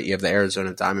differently, right? You have the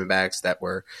Arizona Diamondbacks that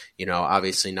were,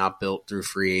 obviously not built through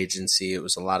free agency. It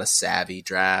was a lot of savvy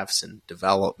drafts and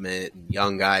development and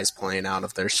young guys playing out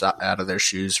of their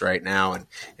shoes right now and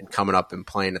coming up and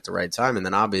playing at the right time. And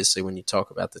then obviously when you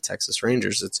talk about the Texas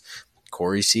Rangers, it's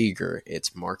Corey Seager,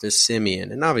 it's Marcus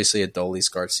Semien, and obviously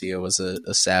Adolis Garcia was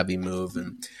a savvy move,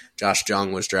 and Josh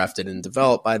Jung was drafted and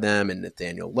developed by them, and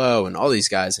Nathaniel Lowe, and all these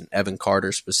guys, and Evan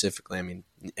Carter specifically. I mean,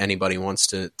 anybody wants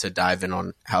to dive in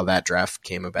on how that draft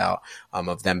came about,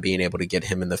 of them being able to get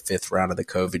him in the 5th round of the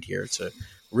COVID year. It's a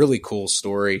really cool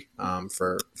story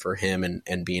for him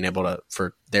and being able to,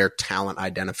 for their talent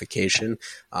identification,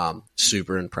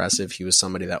 super impressive. He was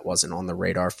somebody that wasn't on the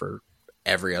radar for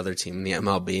every other team in the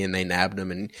MLB, and they nabbed him,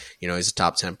 and he's a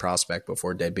top 10 prospect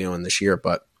before debuting this year.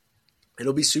 But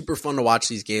it'll be super fun to watch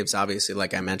these games. Obviously,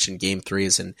 like I mentioned, game 3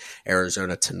 is in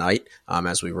Arizona tonight,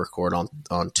 as we record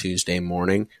on Tuesday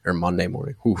morning or Monday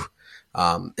morning.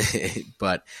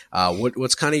 But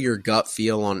what's kind of your gut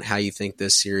feel on how you think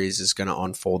this series is going to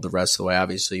unfold the rest of the way?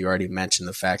 Obviously, you already mentioned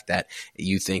the fact that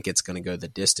you think it's going to go the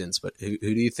distance, but who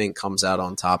do you think comes out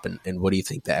on top, and what do you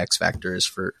think the X factor is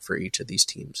for each of these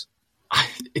teams?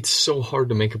 It's so hard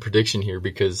to make a prediction here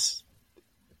because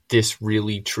this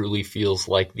really truly feels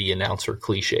like the announcer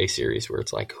cliche series where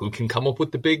it's like, who can come up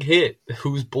with the big hit?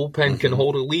 Whose bullpen can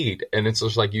hold a lead? And it's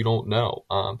just like, you don't know.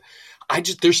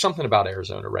 There's something about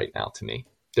Arizona right now to me.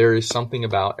 There is something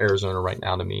about Arizona right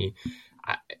now to me.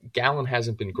 Gallen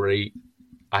hasn't been great.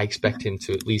 I expect him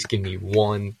to at least give me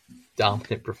one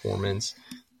dominant performance.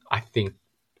 I think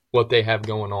what they have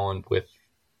going on with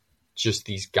just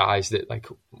these guys that like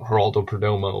Geraldo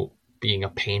Perdomo being a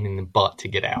pain in the butt to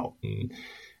get out, and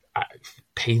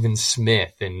Pavin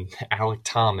Smith and Alec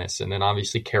Thomas, and then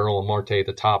obviously Carroll and Marte at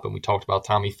the top, and we talked about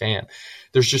Tommy Pham.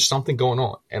 There's just something going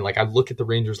on. And like I look at the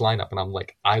Rangers lineup and I'm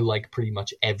like, I like pretty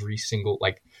much every single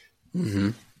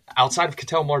outside of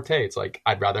Ketel Marte, it's like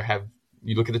I'd rather have,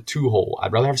 you look at the 2-hole,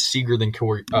 I'd rather have Seager than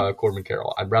Corbin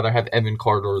Carroll. I'd rather have Evan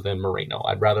Carter than Moreno.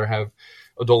 I'd rather have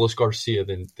Adolis Garcia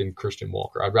than Christian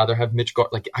Walker. I'd rather have Mitch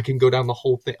like I can go down the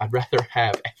whole thing. I'd rather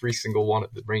have every single one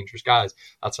of the Rangers guys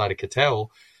outside of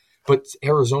Ketel. But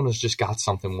Arizona's just got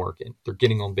something working. They're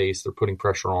getting on base. They're putting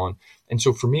pressure on. And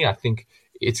so for me, I think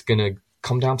it's going to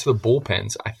come down to the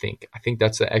bullpens, I think. I think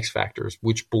that's the X factors,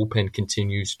 which bullpen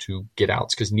continues to get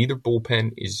outs, because neither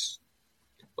bullpen is,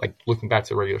 like looking back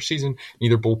to the regular season,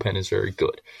 neither bullpen is very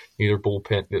good. Neither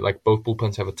bullpen, like both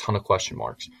bullpens have a ton of question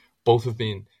marks. Both have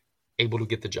been able to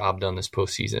get the job done this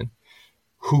postseason.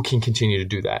 Who can continue to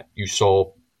do that? You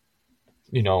saw,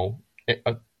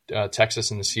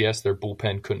 Texas and the CS, their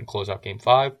bullpen couldn't close out Game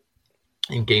 5.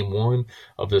 In Game 1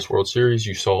 of this World Series,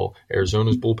 you saw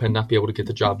Arizona's bullpen not be able to get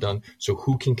the job done. So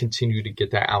who can continue to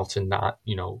get that out and not,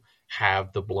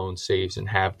 have the blown saves and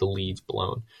have the leads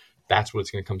blown? That's what it's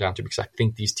going to come down to, because I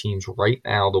think these teams right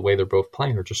now, the way they're both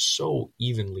playing, are just so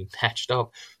evenly matched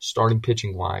up, starting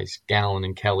pitching-wise, Gallen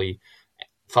and Kelly,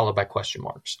 followed by question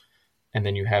marks. And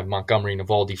then you have Montgomery and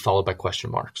Eovaldi followed by question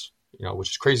marks, which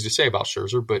is crazy to say about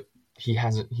Scherzer, but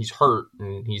he's hurt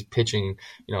and he's pitching,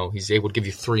 he's able to give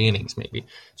you 3 innings maybe.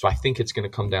 So I think it's going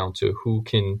to come down to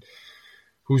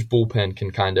whose bullpen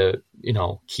can kind of,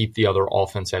 keep the other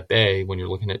offense at bay when you're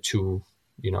looking at 2,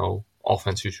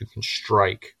 offenses who can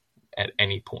strike at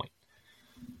any point.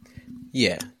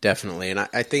 Yeah, definitely. And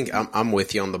I think I'm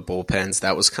with you on the bullpens.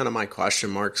 That was kind of my question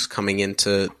marks coming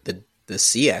into the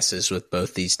CSs with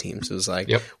both these teams. It was like,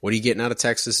 What are you getting out of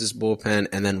Texas's bullpen?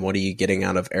 And then what are you getting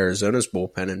out of Arizona's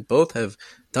bullpen? And both have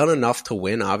done enough to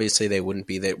win. Obviously, they wouldn't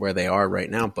be where they are right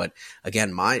now. But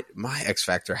again, my X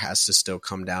factor has to still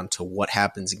come down to what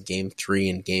happens in Game 3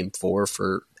 and Game 4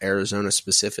 for Arizona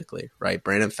specifically, right?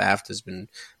 Brandon Pfaadt has been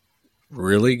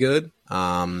really good,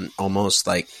 almost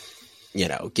like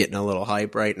getting a little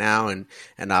hype right now, and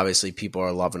obviously people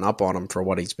are loving up on him for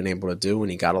what he's been able to do,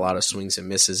 and he got a lot of swings and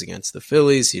misses against the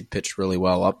Phillies. He'd pitched really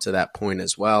well up to that point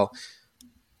as well.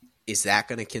 Is that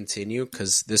going to continue?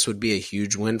 Because this would be a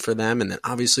huge win for them. And then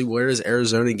obviously, where is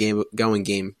Arizona going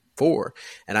game 4?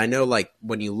 And I know, like,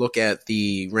 when you look at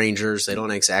the Rangers, they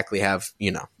don't exactly have,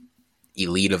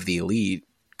 elite of the elite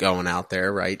going out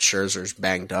there, right? Scherzer's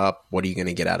banged up. What are you going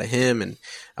to get out of him? And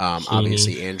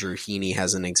obviously, Andrew Heaney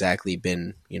hasn't exactly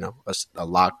been, a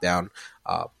lockdown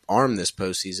arm this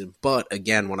postseason. But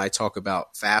again, when I talk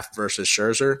about Pfaff versus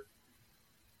Scherzer,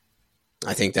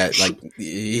 I think that, like,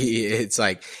 it's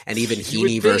like, and even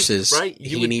Heaney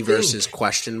versus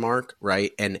question mark,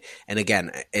 right? And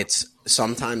again, it's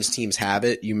sometimes teams have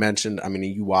it. You mentioned, I mean,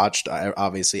 you watched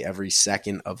obviously every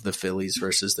second of the Phillies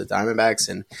versus the Diamondbacks,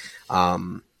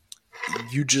 and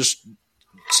you just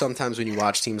sometimes when you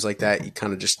watch teams like that, you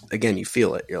kind of just, again, you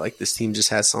feel it. You're like, this team just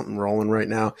has something rolling right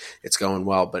now. It's going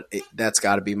well, but that's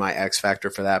got to be my X factor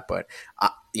for that. But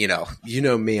you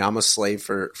know me, I'm a slave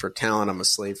for talent. I'm a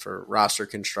slave for roster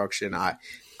construction. I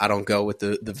don't go with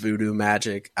the voodoo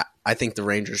magic. I think the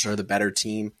Rangers are the better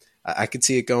team. I could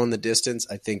see it going the distance.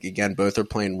 I think, again, both are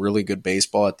playing really good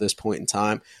baseball at this point in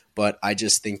time, but I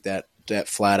just think that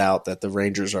flat out that the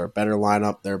Rangers are a better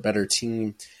lineup. They're a better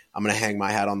team. I'm going to hang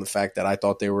my hat on the fact that I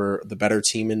thought they were the better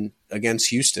team against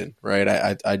Houston,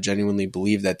 right? I genuinely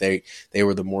believe that they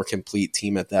were the more complete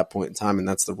team at that point in time, and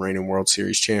that's the reigning World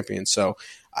Series champion. So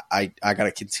I got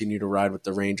to continue to ride with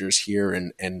the Rangers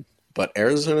here, but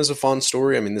Arizona is a fun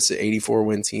story. I mean, this is an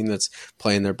 84-win team that's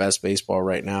playing their best baseball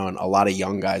right now, and a lot of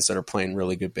young guys that are playing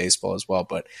really good baseball as well.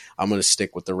 But I'm going to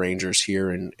stick with the Rangers here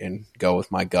and go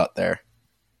with my gut there.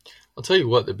 I'll tell you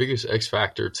what, the biggest X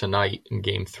factor tonight in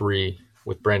Game 3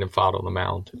 with Brandon Pfaadt on the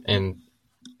mound, and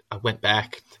I went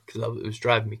back because it was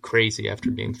driving me crazy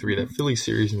after Game 3 of that Phillies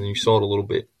series, and then you saw it a little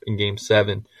bit in Game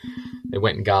 7. They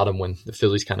went and got him when the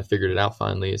Phillies kind of figured it out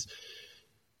finally, is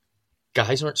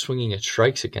guys aren't swinging at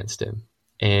strikes against him.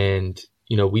 And,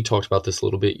 we talked about this a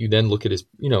little bit. You then look at his,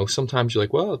 sometimes you're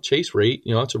like, well, chase rate,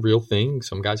 it's a real thing.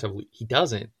 Some guys have, he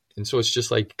doesn't. And so it's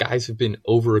just like guys have been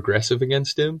over aggressive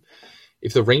against him.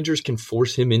 If the Rangers can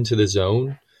force him into the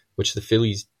zone, which the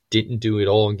Phillies didn't do it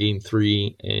all in Game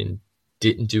 3 and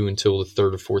didn't do until the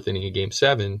third or fourth inning of Game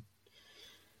 7,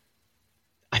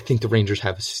 I think the Rangers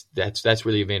have that's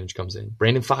where the advantage comes in.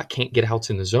 Brandon Pfaadt can't get outs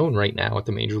in the zone right now at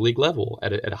the major league level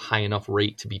at a high enough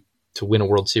rate to win a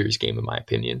World Series game, in my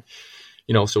opinion.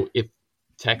 So if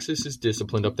Texas is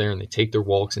disciplined up there and they take their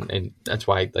walks, and that's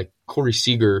why, like, Corey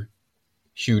Seager,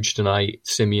 huge tonight,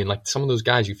 Simeon, like some of those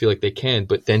guys you feel like they can,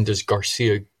 but then does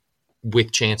Garcia,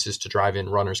 with chances to drive in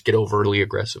runners, get overly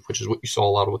aggressive, which is what you saw a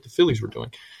lot of what the Phillies were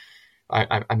doing.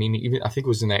 I mean, even I think it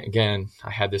was in that, again,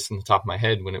 I had this in the top of my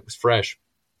head when it was fresh,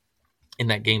 in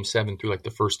that Game 7 through like the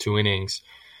first 2 innings,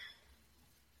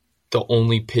 the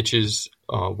only pitches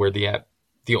where the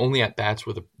only at-bats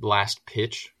where the last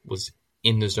pitch was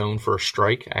in the zone for a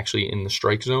strike, actually in the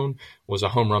strike zone, was a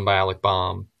home run by Alec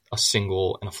Baum, a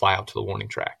single, and a fly out to the warning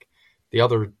track. The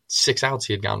other 6 outs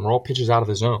he had gotten were all pitches out of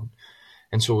the zone.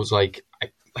 And so it was like,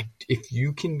 if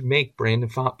you can make Brandon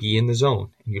Pfaadt be in the zone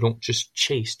and you don't just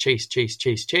chase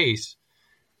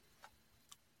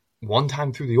one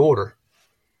time through the order,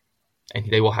 and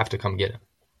they will have to come get him.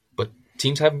 But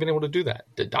teams haven't been able to do that.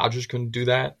 The Dodgers couldn't do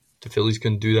that. The Phillies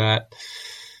couldn't do that.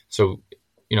 So,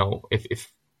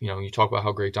 if you talk about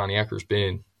how great Donnie Ecker's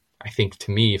been, I think,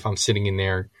 to me, if I'm sitting in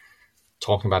there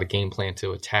talking about a game plan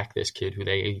to attack this kid who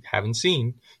they haven't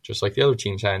seen, just like the other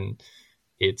teams hadn't,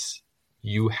 it's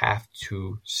you have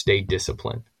to stay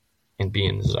disciplined and be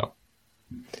in the zone.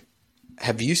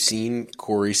 Have you seen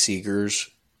Corey Seager's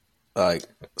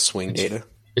swing data?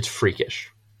 It's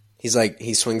freakish.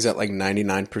 He swings at like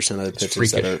 99% of the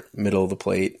pitches that are middle of the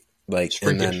plate,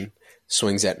 and then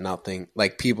swings at nothing.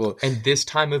 Like, people, and this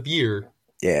time of year,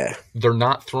 yeah, they're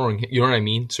not throwing. You know what I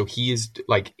mean? So he is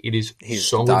like, he's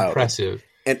so impressive.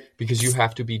 And because you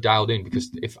have to be dialed in,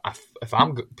 because if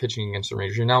I'm pitching against the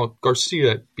Rangers, now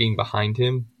Garcia being behind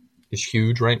him is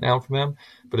huge right now for them.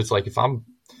 But it's like, if I'm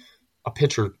a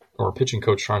pitcher or a pitching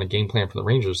coach trying to game plan for the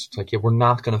Rangers, it's like, yeah, we're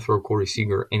not going to throw Corey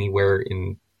Seager anywhere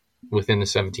within the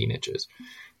 17 inches,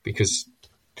 because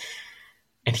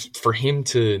for him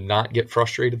to not get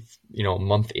frustrated, a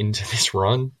month into this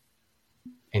run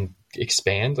and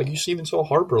expand, like you even saw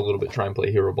Harper a little bit try and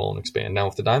play hero ball and expand. Now,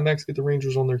 if the Diamondbacks get the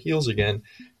Rangers on their heels again,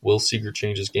 will Seager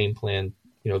change his game plan?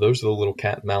 Those are the little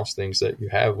cat and mouse things that you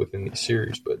have within these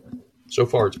series. But so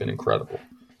far, it's been incredible.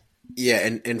 Yeah,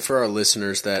 and for our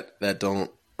listeners that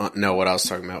don't know what I was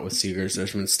talking about with Seager,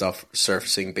 there's been stuff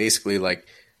surfacing. Basically, like,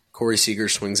 Corey Seager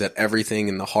swings at everything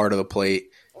in the heart of the plate,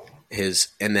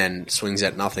 and then swings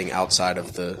at nothing outside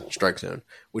of the strike zone,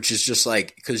 which is just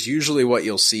like, because usually what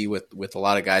you'll see with a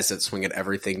lot of guys that swing at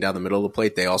everything down the middle of the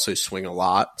plate, they also swing a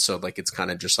lot. So like it's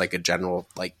kind of just like a general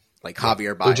like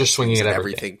Javier Baez. They're just swinging at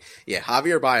everything. Yeah,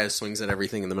 Javier Baez swings at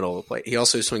everything in the middle of the plate. He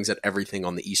also swings at everything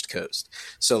on the East Coast.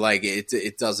 So like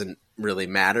it doesn't really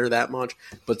matter that much.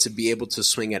 But to be able to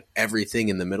swing at everything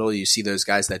in the middle, you see those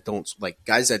guys that don't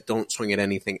swing at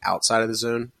anything outside of the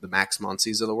zone, the Max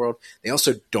Muncies of the world. They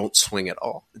also don't swing at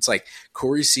all. It's like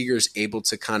Corey Seager's able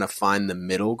to kind of find the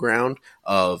middle ground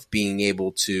of being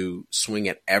able to swing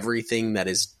at everything that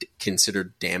is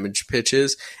considered damage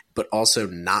pitches, but also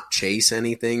not chase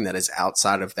anything that is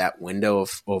outside of that window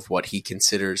of what he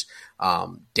considers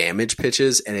damage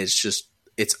pitches. And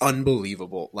it's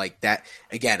unbelievable. Like that,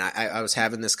 again, I was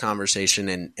having this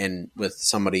conversation and with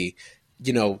somebody,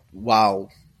 while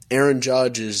Aaron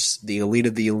Judge is the elite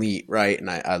of the elite, right? And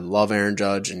I love Aaron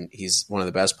Judge, and he's one of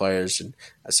the best players. And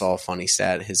I saw a funny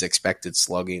stat. His expected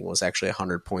slugging was actually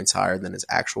 100 points higher than his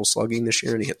actual slugging this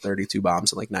year, and he hit 32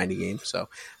 bombs in like 90 games. So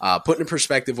putting in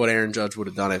perspective what Aaron Judge would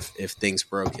have done if things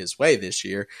broke his way this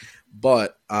year.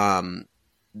 But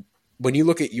when you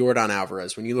look at Yordan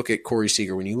Alvarez, when you look at Corey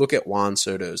Seager, when you look at Juan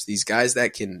Soto's, these guys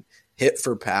that can hit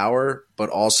for power, but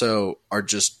also are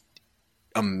just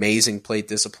amazing plate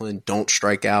discipline, don't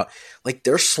strike out. Like,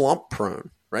 they're slump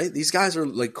prone, right? These guys are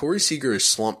like, Corey Seager is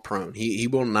slump prone. He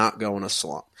will not go in a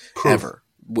slump ever.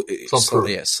 Slump proof.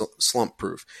 Yeah, slump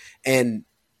proof. And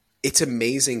it's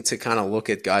amazing to kind of look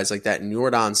at guys like that. And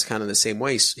Yordan's kind of the same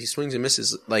way. He swings and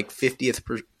misses like 55th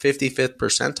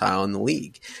percentile in the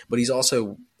league, but he's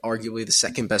also arguably the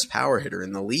second best power hitter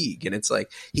in the league. And it's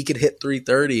like, he could hit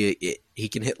 330. He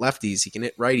can hit lefties. He can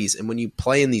hit righties. And when you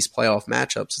play in these playoff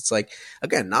matchups, it's like,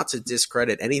 again, not to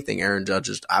discredit anything Aaron Judge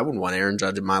is. I would want Aaron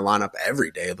Judge in my lineup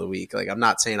every day of the week. Like, I'm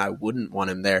not saying I wouldn't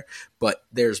want him there, but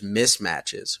there's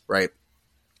mismatches, right?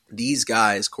 These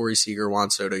guys, Corey Seager, Juan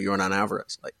Soto, Yordan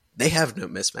Alvarez, like, they have no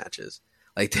mismatches.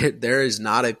 Like, there is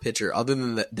not a pitcher other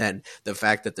than the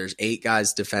fact that there's 8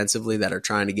 guys defensively that are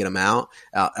trying to get him out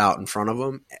in front of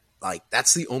them. Like,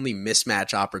 that's the only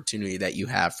mismatch opportunity that you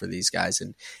have for these guys,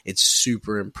 and it's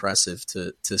super impressive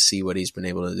to see what he's been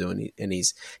able to do. And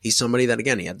he's somebody that,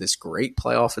 again, he had this great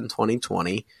playoff in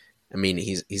 2020. I mean,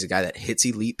 he's a guy that hits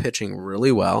elite pitching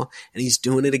really well, and he's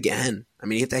doing it again. I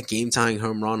mean, he hit that game-tying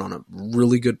home run on a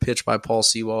really good pitch by Paul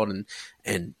Sewald,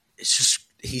 and it's just,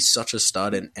 he's such a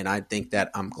stud, and I think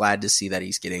that I'm glad to see that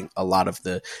he's getting a lot of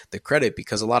the credit,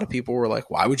 because a lot of people were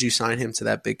like, why would you sign him to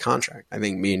that big contract? I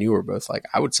think me and you were both like,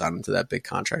 I would sign him to that big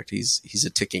contract. He's a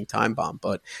ticking time bomb,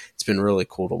 but it's been really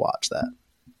cool to watch that.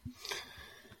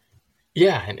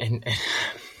 Yeah, and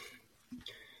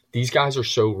these guys are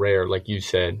so rare, like you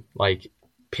said. Like,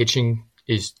 pitching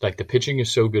is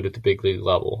so good at the big league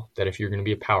level that if you're going to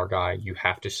be a power guy, you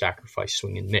have to sacrifice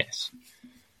swing and miss.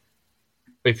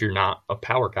 If you're not a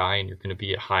power guy and you're going to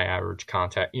be a high average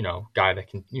contact, guy that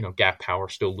can, gap power,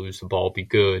 still lose the ball, be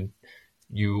good,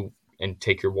 and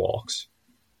take your walks,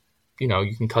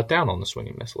 you can cut down on the swing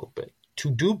and miss a little bit.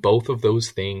 To do both of those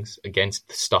things against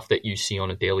the stuff that you see on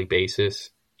a daily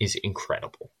basis is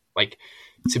incredible.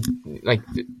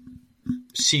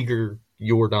 Seager,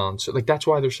 Yordan, so that's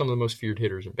why they're some of the most feared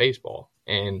hitters in baseball.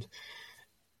 And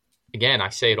again, I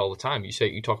say it all the time.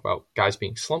 You talk about guys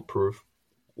being slump proof.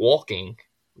 Walking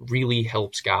really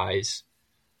helps guys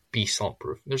be slump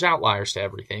proof. There's outliers to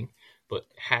everything, but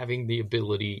having the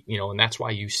ability, and that's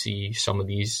why you see some of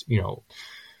these,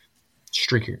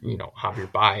 streaker,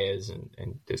 Javier Baez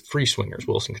and the free swingers,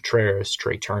 Wilson Contreras,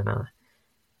 Trey Turner.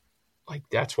 Like,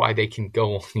 that's why they can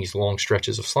go on these long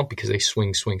stretches of slump, because they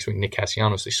swing. Nick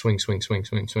Castellanos, they swing.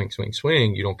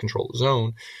 You don't control the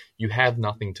zone. You have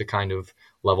nothing to kind of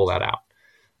level that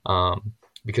out.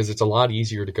 Because it's a lot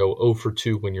easier to go 0 for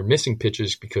 2 when you're missing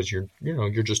pitches, because you're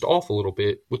just off a little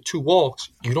bit. With 2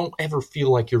 walks, you don't ever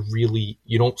feel like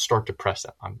you don't start to press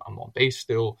that. I'm on base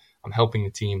still. I'm helping the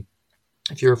team.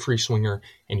 If you're a free swinger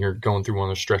and you're going through one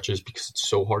of those stretches because it's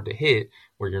so hard to hit,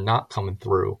 where you're not coming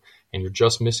through and you're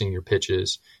just missing your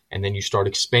pitches, and then you start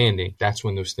expanding, that's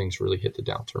when those things really hit the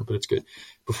downturn. But it's good.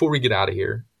 Before we get out of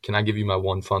here, can I give you my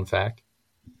one fun fact?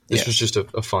 This was just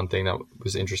a fun thing that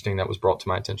was interesting that was brought to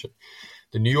my attention.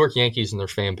 The New York Yankees and their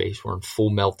fan base were in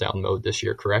full meltdown mode this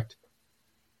year, correct?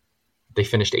 They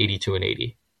finished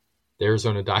 82-80. The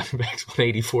Arizona Diamondbacks won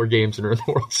 84 games and are in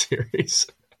the World Series.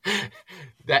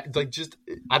 I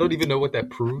don't even know what that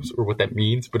proves or what that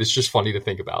means, but it's just funny to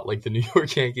think about. Like, the New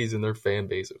York Yankees and their fan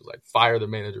base, it was like, fire the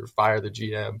manager, fire the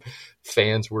GM.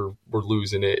 Fans were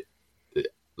losing it.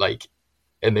 Like,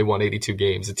 and they won 82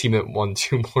 games. The team that won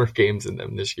 2 more games than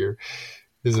them this year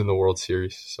is in the World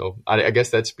Series. So I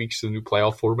guess that speaks to the new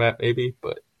playoff format, maybe.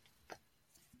 But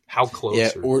how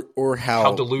close, or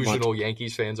how delusional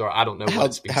Yankees fans are, I don't know what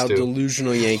it speaks how to.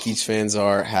 delusional Yankees fans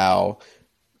are, how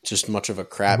just much of a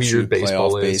crapshoot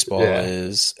playoff baseball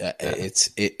is.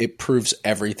 It proves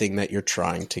everything that you're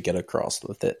trying to get across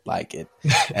with it. Like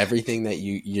everything that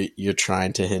you're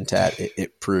trying to hint at,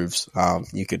 it proves.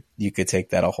 You could take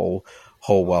that a whole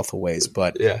wealth of ways.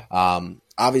 But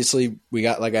obviously we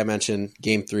got, like I mentioned,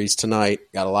 Game 3's tonight.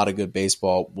 Got a lot of good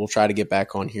baseball. We'll try to get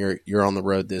back on here. You're on the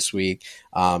road this week,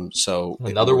 so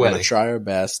another we're wedding. Gonna try our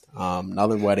best.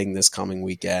 Another wedding this coming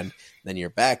weekend. Then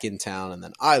you're back in town, and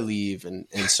then I leave, and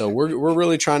so we're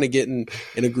really trying to get in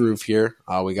a groove here.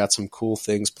 We got some cool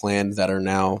things planned that are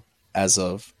now, as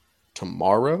of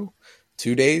tomorrow,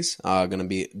 2 days, going to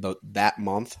be that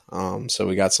month. So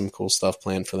we got some cool stuff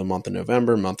planned for the month of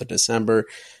November, month of December,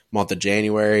 month of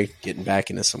January, getting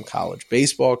back into some college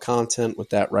baseball content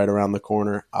with that right around the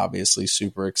corner. Obviously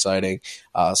super exciting.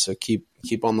 So keep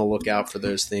on the lookout for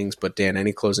those things. But Dan,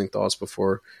 any closing thoughts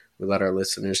before we let our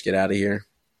listeners get out of here?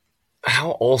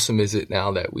 How awesome is it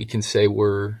now that we can say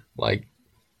we're like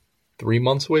 3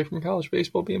 months away from college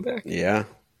baseball being back? Yeah.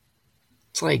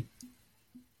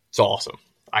 It's awesome.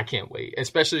 I can't wait.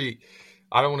 Especially,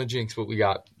 I don't want to jinx what we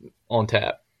got on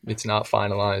tap. It's not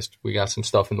finalized. We got some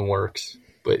stuff in the works.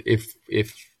 But if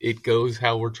it goes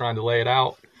how we're trying to lay it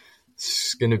out,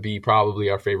 it's going to be probably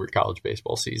our favorite college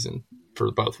baseball season for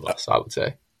both of us, I would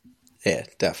say. Yeah,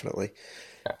 definitely.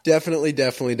 Definitely.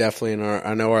 And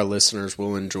I know our listeners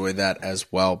will enjoy that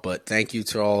as well. But thank you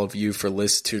to all of you for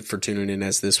tuning in,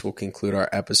 as this will conclude our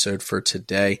episode for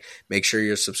today. Make sure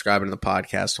you're subscribing to the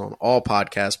podcast on all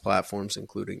podcast platforms,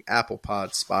 including Apple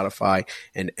Pods, Spotify,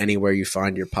 and anywhere you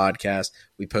find your podcast.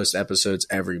 We post episodes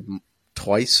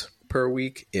twice per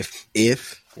week if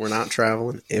we're not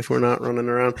traveling, if we're not running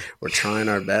around. We're trying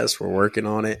our best. We're working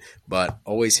on it, but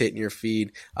always hitting your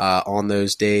feed on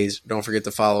those days. Don't forget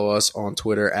to follow us on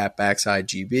Twitter at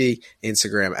BacksideGB,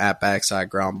 Instagram at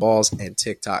BacksideGroundBalls, and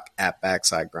TikTok at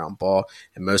BacksideGroundBall.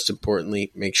 And most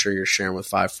importantly, make sure you're sharing with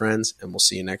 5 friends, and we'll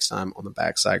see you next time on the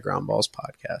Backside Ground Balls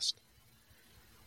podcast.